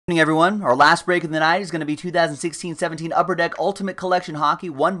Everyone, our last break of the night is going to be 2016-17 Upper Deck Ultimate Collection Hockey,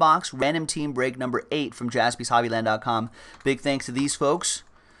 one box, random team break number 8 from JaspysHobbyland.com. Big thanks to these folks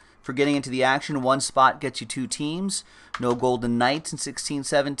for getting into the action. One spot gets you 2 teams. No Golden Knights in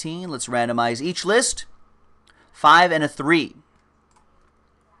 16-17. Let's randomize each list. 5 and a 3.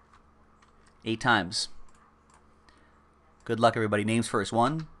 8 times. Good luck, everybody. Names first.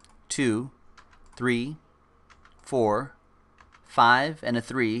 1, 2, 3, 4, 5 and a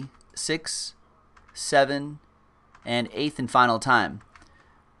 3, 6, 7, and 8th and final time.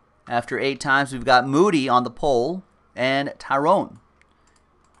 After 8 times, we've got Moody on the pole and Tyrone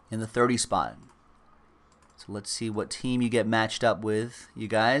in the 30 spot. So let's see what team you get matched up with, you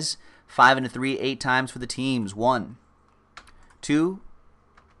guys. 5 and a 3, 8 times for the teams. 1, 2,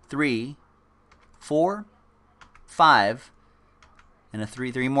 3, 4, 5, and a 3,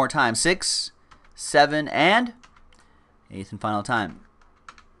 3 more times. 6, 7, and 8th and final time.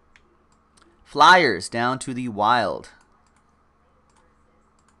 Flyers down to the Wild.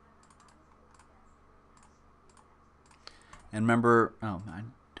 And remember, oh, I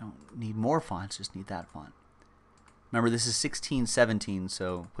don't need more fonts, just need that font. Remember, this is 16-17,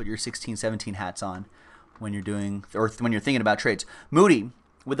 so put your 16-17 hats on when you're doing, or when you're thinking about trades. Moody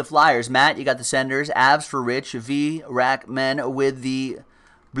with the Flyers. Matt, you got the Senders. Avs for Rich. V-Rack Men with the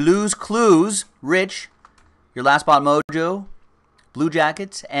Blues Clues. Rich, your last spot Mojo, Blue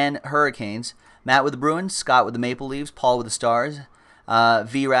Jackets, and Hurricanes. Matt with the Bruins, Scott with the Maple Leafs, Paul with the Stars.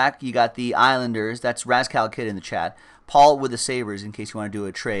 V-Rack, you got the Islanders. That's Razcal Kid in the chat. Paul with the Sabres, in case you want to do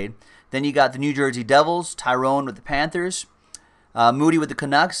a trade. Then you got the New Jersey Devils, Tyrone with the Panthers. Moody with the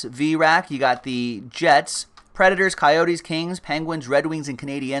Canucks. V-Rack, you got the Jets. Predators, Coyotes, Kings, Penguins, Red Wings, and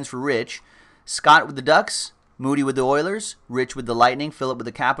Canadiens for Rich. Scott with the Ducks. Moody with the Oilers, Rich with the Lightning, Philip with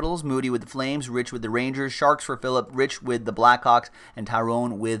the Capitals, Moody with the Flames, Rich with the Rangers, Sharks for Philip, Rich with the Blackhawks, and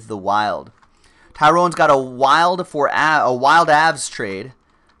Tyrone with the Wild. Tyrone's got a Wild Avs trade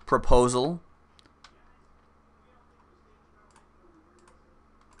proposal.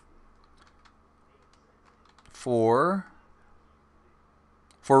 For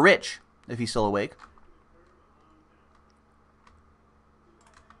Rich, if he's still awake.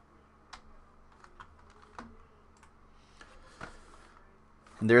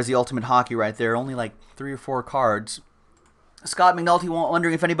 And there's the Ultimate Hockey right there. Only like 3 or 4 cards. Scott McNulty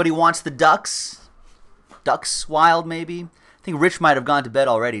wondering if anybody wants the Ducks. Ducks Wild, maybe. I think Rich might have gone to bed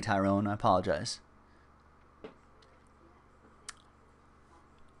already, Tyrone. I apologize.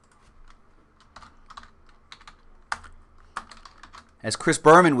 As Chris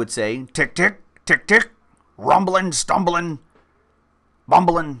Berman would say, tick, tick, tick, tick, rumbling, stumbling,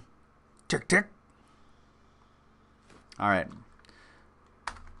 bumbling, tick, tick. All right.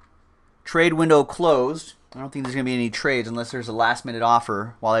 Trade window closed. I don't think there's going to be any trades unless there's a last-minute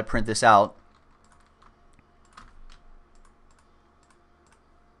offer while I print this out.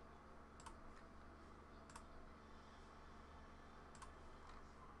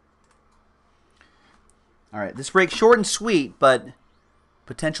 All right, this break's short and sweet, but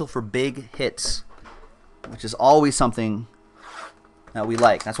potential for big hits, which is always something that we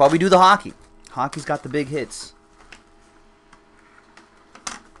like. That's why we do the hockey. Hockey's got the big hits.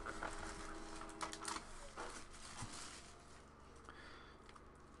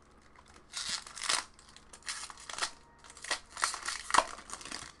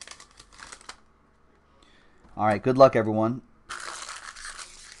 All right, good luck, everyone.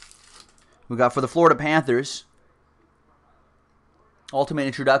 We got for the Florida Panthers, Ultimate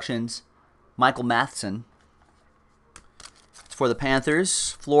Introductions, Michael Matheson. For the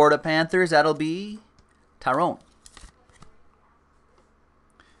Panthers, Florida Panthers, that'll be Tyrone.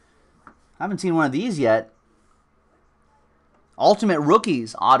 I haven't seen one of these yet. Ultimate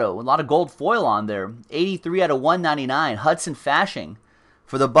Rookies auto, a lot of gold foil on there. 83 out of 199, Hudson Fasching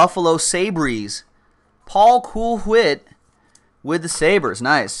for the Buffalo Sabres. Paul Cool-Whitt with the Sabres.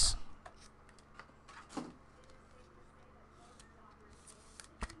 Nice.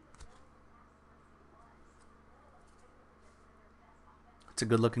 It's a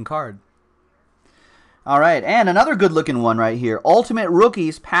good-looking card. All right, and another good-looking one right here. Ultimate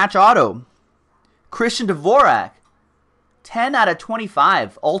Rookies patch auto. Christian Dvorak. 10 out of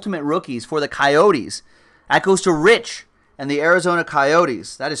 25 Ultimate Rookies for the Coyotes. That goes to Rich and the Arizona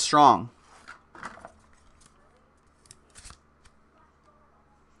Coyotes. That is strong.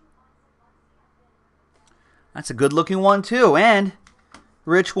 That's a good-looking one, too. And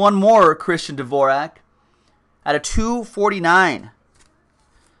Rich, one more Christian Dvorak at a 249. I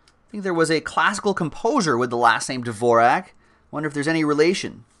think there was a classical composer with the last name Dvorak. Wonder if there's any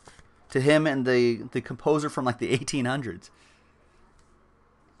relation to him and the composer from like the 1800s.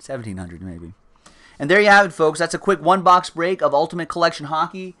 1,700 maybe. And there you have it, folks. That's a quick one-box break of Ultimate Collection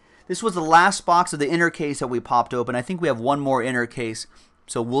Hockey. This was the last box of the inner case that we popped open. I think we have one more inner case,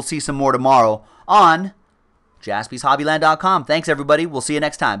 so we'll see some more tomorrow on JaspysHobbyland.com. Thanks, everybody. We'll see you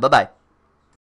next time. Bye-bye.